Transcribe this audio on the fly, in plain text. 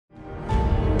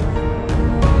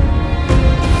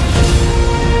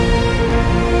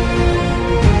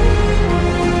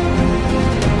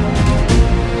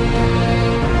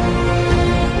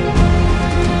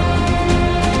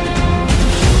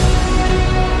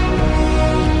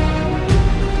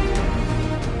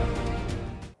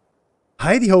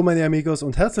Heidi ho, meine Amigos,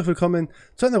 und herzlich willkommen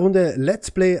zu einer Runde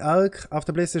Let's Play ARK auf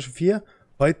der PlayStation 4.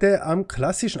 Heute am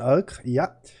klassischen ARK,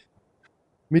 ja.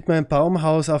 Mit meinem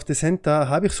Baumhaus auf Descenta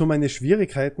habe ich so meine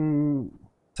Schwierigkeiten,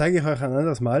 zeige ich euch ein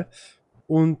anderes Mal.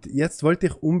 Und jetzt wollte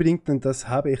ich unbedingt, und das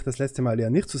habe ich das letzte Mal ja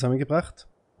nicht zusammengebracht,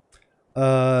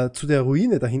 zu der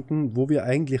Ruine da hinten, wo wir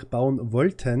eigentlich bauen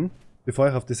wollten, bevor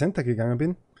ich auf Descenta gegangen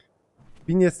bin.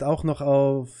 Bin jetzt auch noch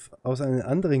aus einem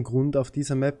anderen Grund auf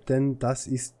dieser Map, denn das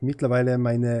ist mittlerweile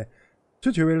meine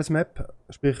Tutorials-Map.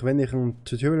 Sprich, wenn ich ein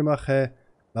Tutorial mache,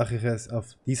 mache ich es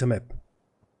auf dieser Map.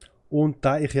 Und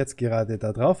da ich jetzt gerade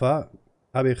da drauf war,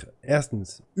 habe ich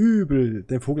erstens übel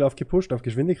den Vogel aufgepusht auf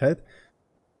Geschwindigkeit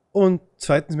und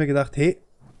zweitens mir gedacht, hey,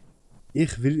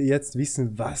 ich will jetzt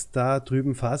wissen, was da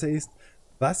drüben Phase ist,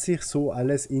 was sich so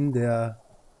alles in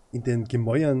den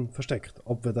Gemäuern versteckt.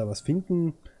 Ob wir da was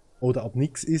finden oder ob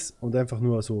nichts ist und einfach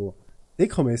nur so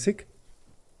dekomäßig.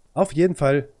 Auf jeden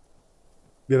Fall,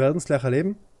 wir werden es gleich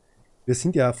erleben. Wir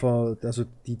sind ja also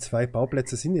die zwei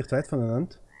Bauplätze sind nicht weit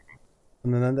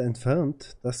voneinander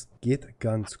entfernt. Das geht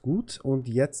ganz gut. Und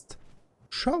jetzt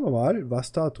schauen wir mal,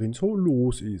 was da drin so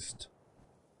los ist.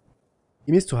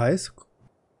 Ihm ist zu heiß.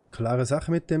 Klare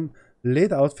Sache mit dem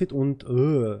Lederoutfit und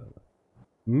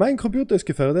mein Computer ist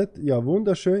gefährdet. Ja,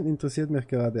 wunderschön. Interessiert mich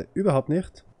gerade überhaupt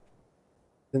nicht.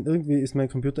 Denn irgendwie ist mein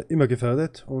Computer immer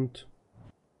gefährdet und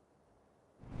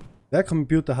wer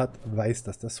Computer hat, weiß,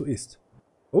 dass das so ist.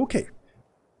 Okay.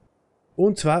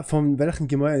 Und zwar von welchen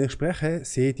Gemäuern ich spreche,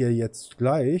 seht ihr jetzt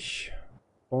gleich.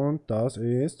 Und das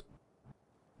ist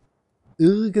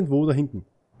irgendwo da hinten.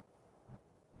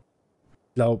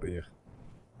 Glaube ich.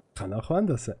 Kann auch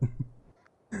woanders sein.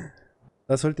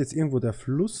 Da sollte jetzt irgendwo der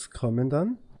Fluss kommen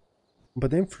dann. Und bei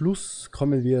dem Fluss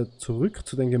kommen wir zurück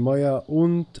zu den Gemäuern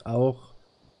und auch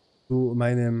zu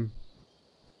meinem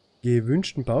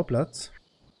gewünschten Bauplatz.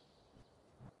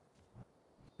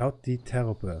 Schaut die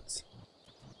Terrorbirds.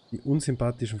 Die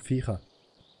unsympathischen Viecher.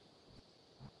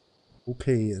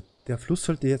 Okay, der Fluss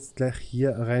sollte jetzt gleich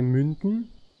hier rein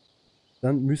münden.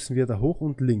 Dann müssen wir da hoch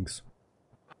und links.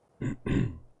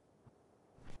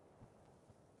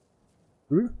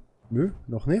 Nö,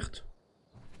 noch nicht.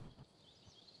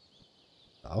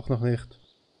 Auch noch nicht.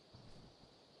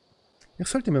 Ich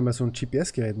sollte mir mal so ein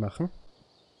GPS-Gerät machen.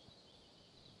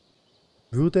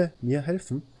 Würde mir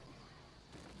helfen.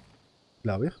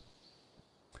 Glaube ich.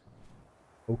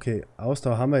 Okay,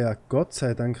 Ausdauer haben wir ja Gott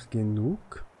sei Dank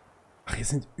genug. Ach, hier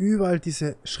sind überall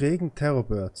diese schrägen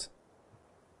Terrorbirds.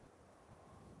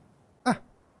 Ah!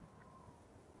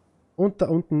 Und da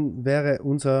unten wäre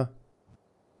unser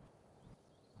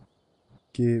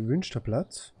gewünschter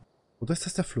Platz. Oder ist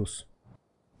das der Fluss?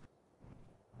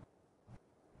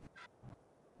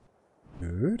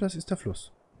 Nö, das ist der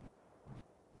Fluss.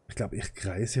 Ich glaube, ich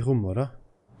kreise rum, oder?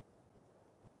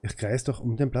 Ich kreise doch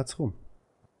um den Platz rum.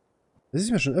 Das ist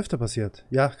mir schon öfter passiert.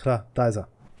 Ja, klar, da ist er.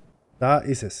 Da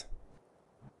ist es.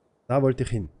 Da wollte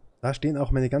ich hin. Da stehen auch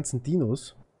meine ganzen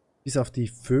Dinos. Bis auf die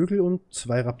Vögel und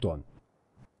zwei Raptoren.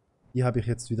 Die habe ich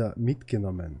jetzt wieder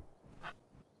mitgenommen.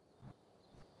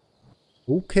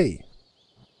 Okay.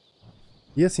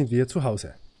 Hier sind wir zu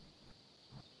Hause.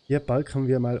 Hier balken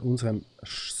wir mal unseren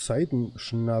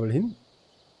Seidenschnabel hin.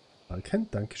 Balken,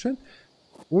 dankeschön.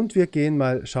 Und wir gehen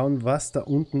mal schauen, was da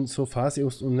unten so Phase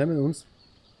ist und nehmen uns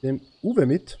den Uwe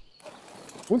mit.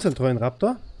 Unseren treuen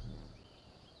Raptor.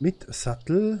 Mit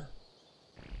Sattel.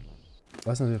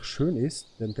 Was natürlich schön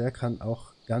ist, denn der kann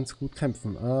auch ganz gut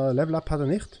kämpfen. Level Up hat er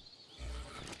nicht.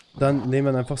 Dann nehmen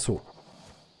wir ihn einfach so.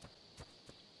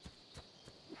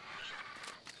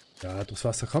 Ja, durchs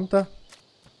Wasser kommt er.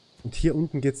 Und hier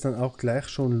unten geht es dann auch gleich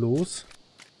schon los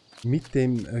mit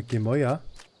dem Gemäuer.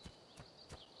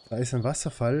 Da ist ein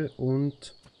Wasserfall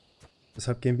und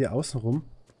deshalb gehen wir außen rum.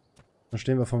 Dann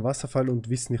stehen wir vom Wasserfall und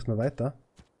wissen nicht mehr weiter.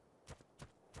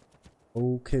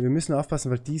 Okay, wir müssen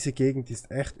aufpassen, weil diese Gegend ist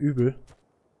echt übel.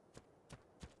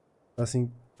 Da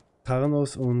sind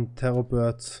Tarnos und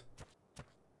Terrorbirds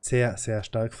sehr, sehr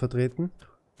stark vertreten.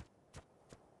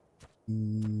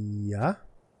 Ja.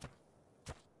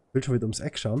 Ich will schon wieder ums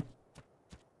Eck schauen.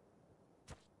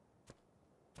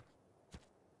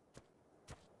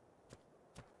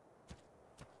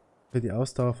 Die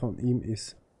Ausdauer von ihm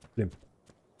ist schlimm.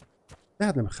 Er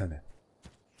hat nämlich keine.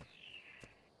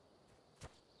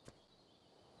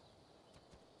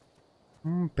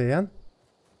 Bären.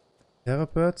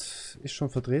 Terrorbirds ist schon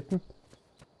vertreten.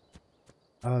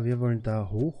 Aber wir wollen da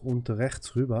hoch und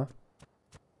rechts rüber.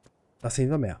 Da sehen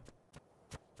wir mehr.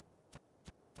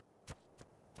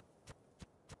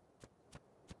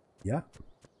 Ja,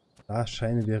 da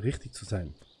scheinen wir richtig zu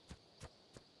sein.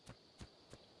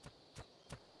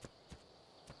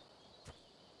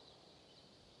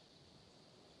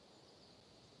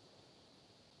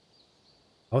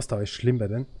 Ausdauer ist schlimm bei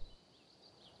denen.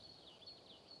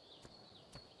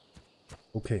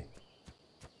 Okay.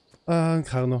 Ein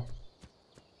Karno.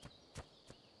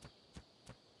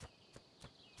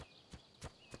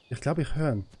 Ich glaube, ich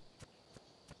höre ihn.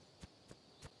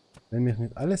 Wenn mich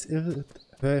nicht alles irrt,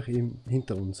 höre ich ihn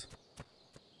hinter uns.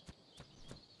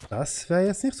 Das wäre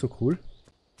jetzt nicht so cool.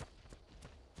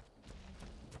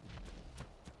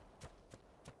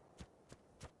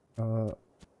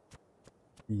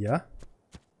 Ja.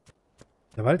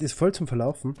 Der Wald ist voll zum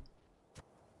Verlaufen.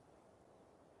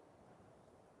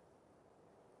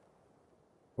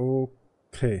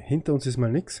 Okay, hinter uns ist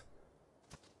mal nichts.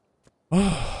 Oh,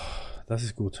 das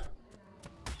ist gut.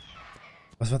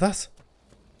 Was war das?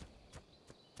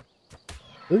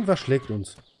 Irgendwas schlägt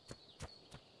uns.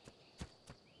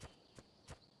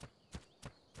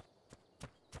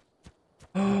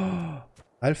 Oh,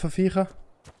 Alpha-Viecher.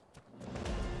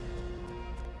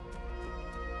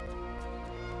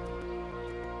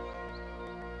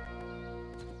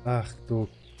 Ach du.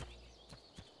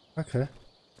 Okay.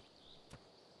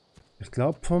 Ich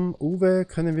glaube, vom Uwe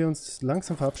können wir uns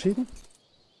langsam verabschieden.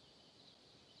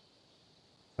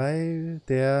 Weil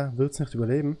der wird es nicht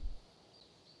überleben.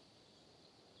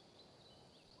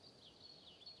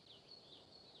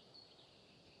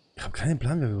 Ich habe keinen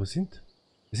Plan, wer wir sind.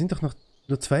 Wir sind doch noch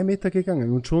nur 2 Meter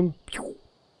gegangen und schon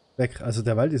weg. Also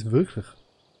der Wald ist wirklich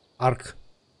arg.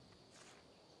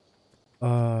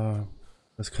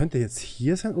 Das könnte jetzt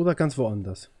hier sein oder ganz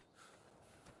woanders.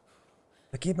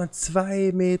 Da geht man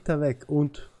 2 Meter weg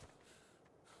und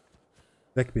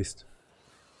weg bist.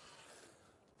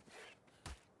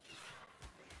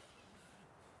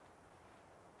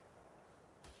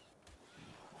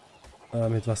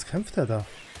 Mit was kämpft er da?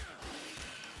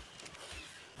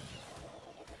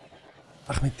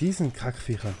 Ach, mit diesen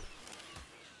Kackviechern.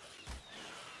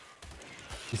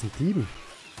 Diesen Dieben.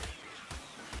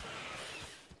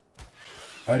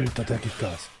 Alter, der gibt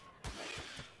Gas.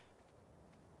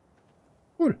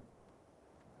 Cool.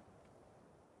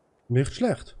 Nicht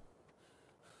schlecht.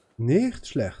 Nicht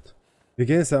schlecht. Wir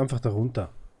gehen jetzt einfach da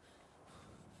runter.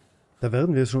 Da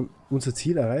werden wir schon unser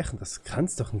Ziel erreichen. Das kann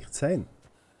es doch nicht sein.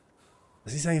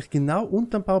 Das ist eigentlich genau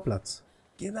unterm Bauplatz.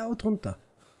 Genau drunter.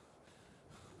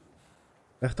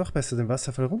 Wäre doch besser den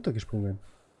Wasserfall runtergesprungen.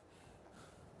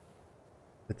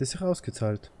 Hätte sich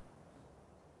ausgezahlt.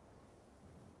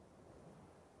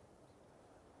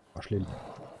 War schlimm.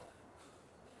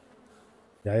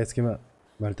 Ja, jetzt gehen wir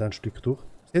mal da ein Stück durch.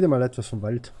 Seht ihr mal etwas vom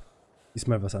Wald. Ist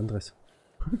mal was anderes.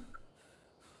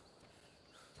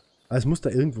 Aber es muss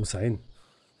da irgendwo sein.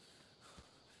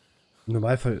 Im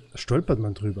Normalfall stolpert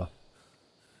man drüber.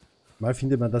 Mal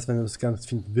findet man das, wenn man das gar nicht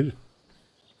finden will.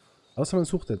 Außer man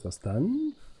sucht etwas.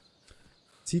 Dann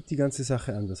sieht die ganze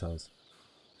Sache anders aus.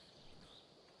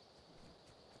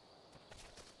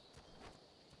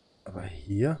 Aber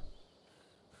hier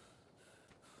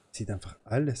sieht einfach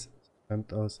alles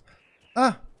fremd aus.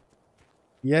 Ah!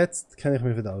 Jetzt kenne ich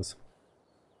mich wieder aus.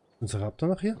 Unser Raptor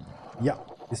noch hier? Ja,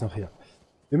 ist noch hier.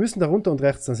 Wir müssen da runter und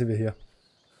rechts, dann sind wir hier.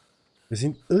 Wir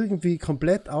sind irgendwie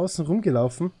komplett außen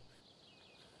rumgelaufen.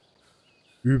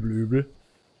 Übel, übel.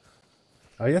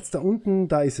 Aber jetzt da unten,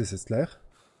 da ist es jetzt gleich.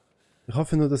 Ich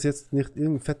hoffe nur, dass jetzt nicht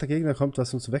irgendein fetter Gegner kommt,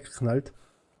 was uns wegknallt.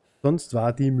 Sonst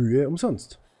war die Mühe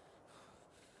umsonst.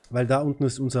 Weil da unten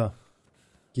ist unser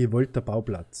gewollter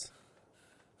Bauplatz.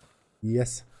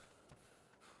 Yes.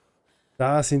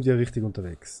 Da sind wir richtig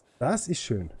unterwegs. Das ist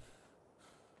schön.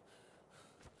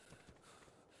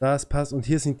 Das passt. Und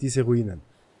hier sind diese Ruinen.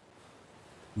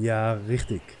 Ja,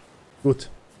 richtig.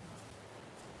 Gut.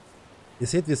 Ihr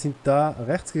seht, wir sind da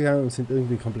rechts gegangen und sind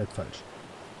irgendwie komplett falsch.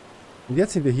 Und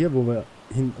jetzt sind wir hier, wo wir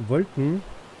hin wollten.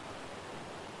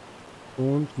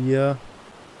 Und wir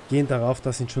gehen darauf,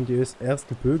 das sind schon die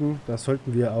ersten Bögen. Da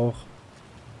sollten wir auch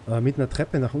mit einer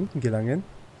Treppe nach unten gelangen.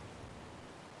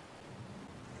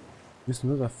 Wir müssen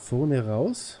nur da vorne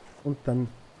raus. Und dann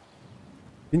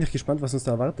bin ich gespannt, was uns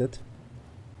da erwartet.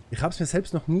 Ich habe es mir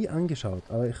selbst noch nie angeschaut,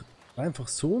 aber ich war einfach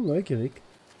so neugierig,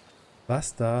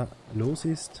 was da los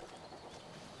ist.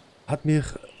 Hat mich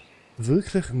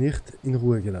wirklich nicht in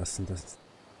Ruhe gelassen,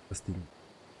 das Ding.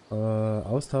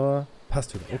 Ausdauer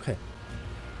passt wieder, okay.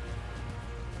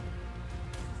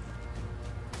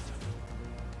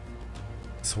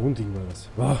 So ein Ding war das.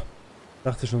 Wow,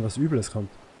 dachte schon, was Übles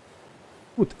kommt.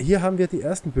 Gut, hier haben wir die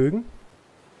ersten Bögen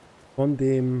von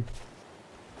dem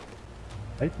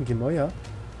alten Gemäuer.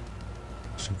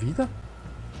 Schon wieder?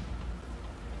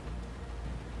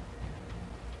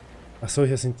 Achso,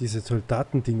 hier sind diese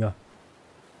Soldatendinger.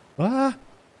 Ah!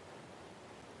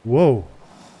 Wow.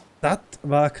 Das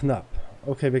war knapp.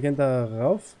 Okay, wir gehen da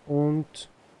rauf und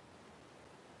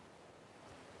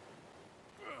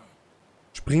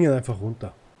springen einfach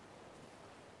runter.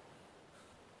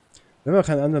 Wenn wir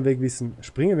keinen anderen Weg wissen,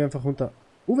 springen wir einfach runter.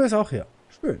 Uwe ist auch hier.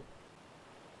 Schön.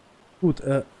 Gut,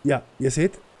 ja, ihr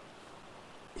seht,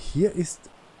 hier ist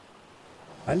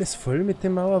alles voll mit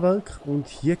dem Mauerwerk und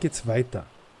hier geht's weiter.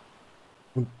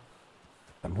 Und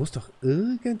da muss doch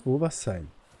irgendwo was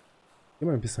sein. Geh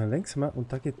mal ein bisschen langsamer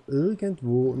und da geht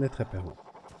irgendwo eine Treppe hoch.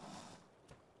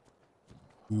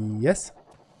 Yes.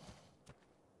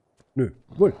 Nö,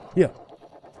 wohl, hier.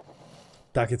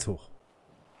 Da geht's hoch.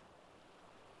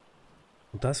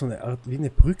 Und da ist so eine Art, wie eine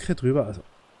Brücke drüber, also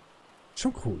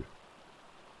schon cool.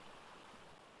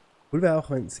 Cool wäre auch,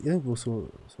 wenn es irgendwo so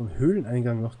einen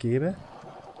Höhleneingang noch gäbe.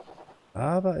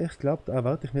 Aber ich glaube, da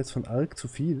erwarte ich mir jetzt von ARK zu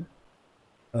viel.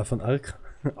 Von ARK.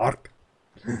 ARK.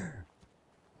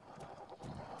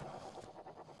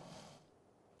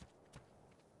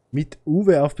 Mit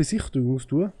Uwe auf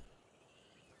Besichtigungstour.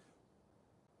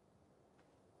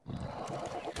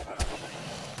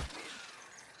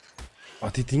 Oh,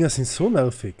 die Dinger sind so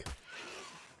nervig.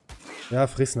 Ja,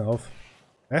 frissen auf.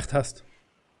 Recht hast.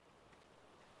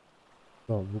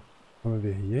 So, wo kommen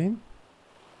wir hier hin?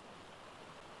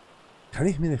 Kann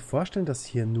ich mir nicht vorstellen, dass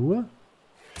hier nur...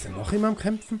 Ist er noch immer am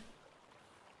Kämpfen?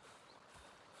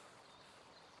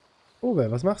 Uwe,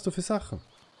 was machst du für Sachen?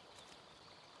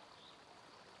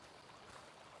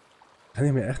 Kann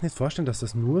ich mir echt nicht vorstellen, dass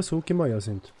das nur so Gemäuer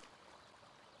sind.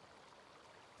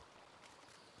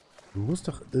 Muss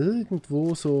doch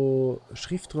irgendwo so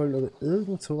Schriftrollen oder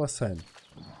irgend sowas sein.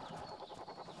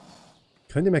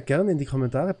 Könnt ihr mir gerne in die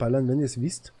Kommentare ballern, wenn ihr es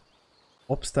wisst,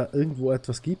 ob es da irgendwo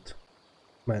etwas gibt.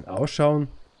 Ich meine, Ausschauen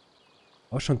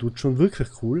tut schon wirklich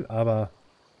cool, aber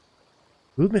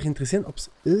würde mich interessieren, ob es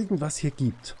irgendwas hier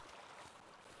gibt.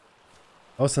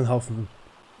 Außer ein Haufen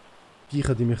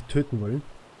Viecher, die mich töten wollen.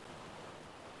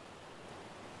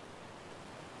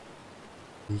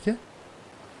 Liege?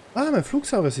 Ah, mein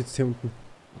Flugsaurier sitzt hier unten.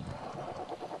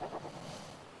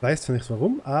 Weiß zwar nicht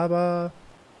warum, aber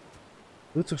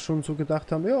wird sich schon so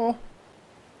gedacht haben, ja,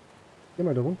 geh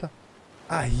mal da runter.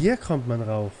 Ah, hier kommt man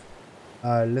rauf.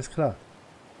 Alles klar.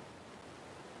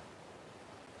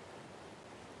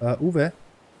 Uwe,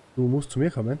 du musst zu mir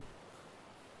kommen.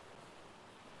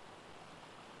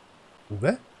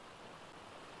 Uwe?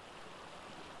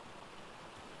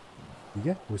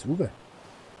 Hier? Wo ist Uwe?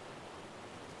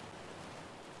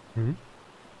 Mhm.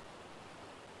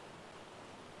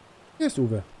 Hier ist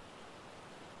Uwe.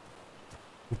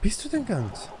 Wo bist du denn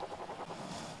ganz?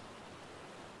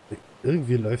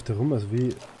 Irgendwie läuft er rum, also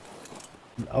wie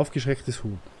ein aufgeschrecktes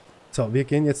Huhn. So, wir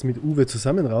gehen jetzt mit Uwe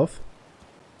zusammen rauf.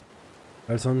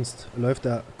 Weil sonst läuft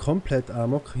er komplett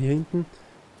amok hier hinten.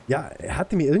 Ja, er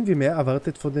hatte mir irgendwie mehr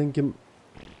erwartet von den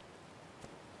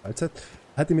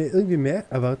Hatte mir irgendwie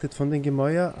mehr erwartet von den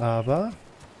Gemäuer, aber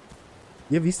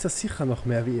ihr wisst das sicher noch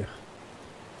mehr wie ich.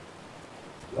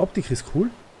 Die Optik ist cool.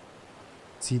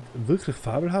 Sieht wirklich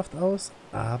fabelhaft aus,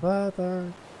 aber da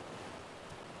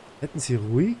hätten sie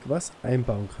ruhig was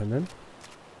einbauen können.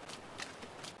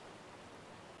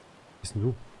 Was bist denn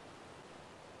du?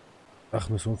 Ach,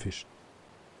 nur so ein Fisch.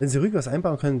 Wenn sie ruhig was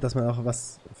einbauen können, dass man auch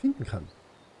was finden kann.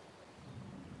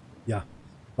 Ja.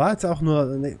 War jetzt auch nur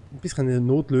ein bisschen eine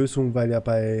Notlösung, weil ja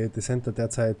bei The Center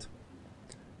derzeit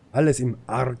alles im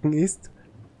Argen ist.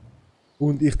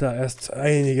 Und ich da erst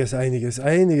einiges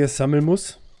sammeln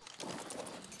muss.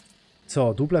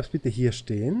 So, du bleibst bitte hier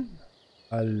stehen.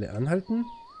 Alle anhalten.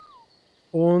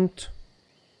 Und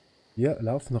wir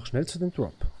laufen noch schnell zu dem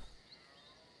Drop.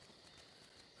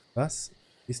 Was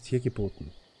ist hier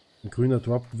geboten? Ein grüner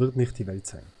Drop wird nicht die Welt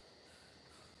sein.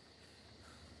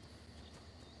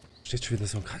 Steht schon wieder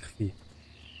so ein Kackvieh.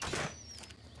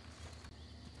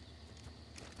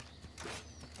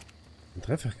 Den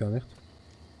treffe ich gar nicht.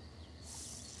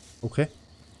 Okay.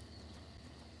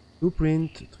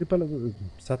 Blueprint, Triple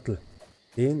Sattel.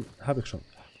 Den habe ich schon.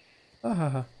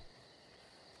 Ahaha.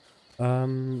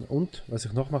 Und was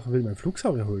ich noch machen will, mein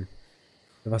Flugsaurier holen.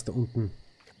 Was da unten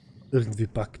irgendwie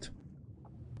backt.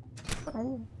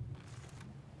 Au.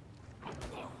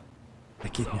 Der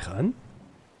geht mich an.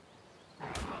 Was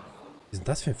ist denn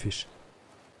das für ein Fisch?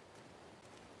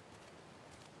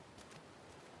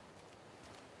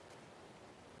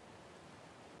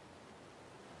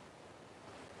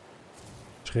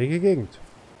 Schräge Gegend.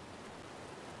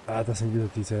 Ah, das sind wieder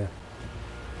diese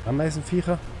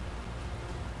Ameisenviecher.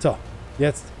 So,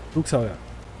 jetzt Flugsaurier.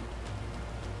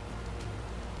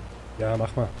 Ja,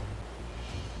 mach mal.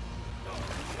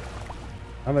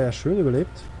 Haben wir ja schön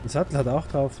überlebt. Den Sattel hat er auch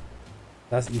drauf.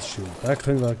 Das ist schön. Da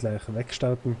können wir gleich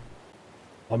wegstarten.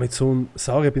 Aber mit so einem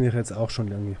Saurier bin ich jetzt auch schon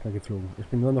lange nicht mehr geflogen. Ich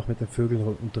bin nur noch mit den Vögeln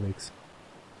unterwegs.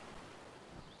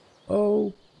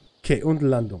 Oh, Okay, und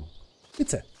Landung.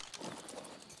 Bitte.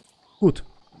 Gut.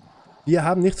 Wir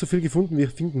haben nicht so viel gefunden, wie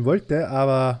ich finden wollte,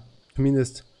 aber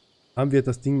zumindest haben wir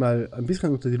das Ding mal ein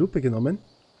bisschen unter die Lupe genommen.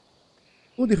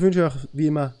 Und ich wünsche euch wie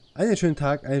immer einen schönen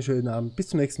Tag, einen schönen Abend. Bis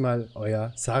zum nächsten Mal,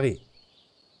 euer Sari.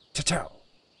 Ciao, ciao.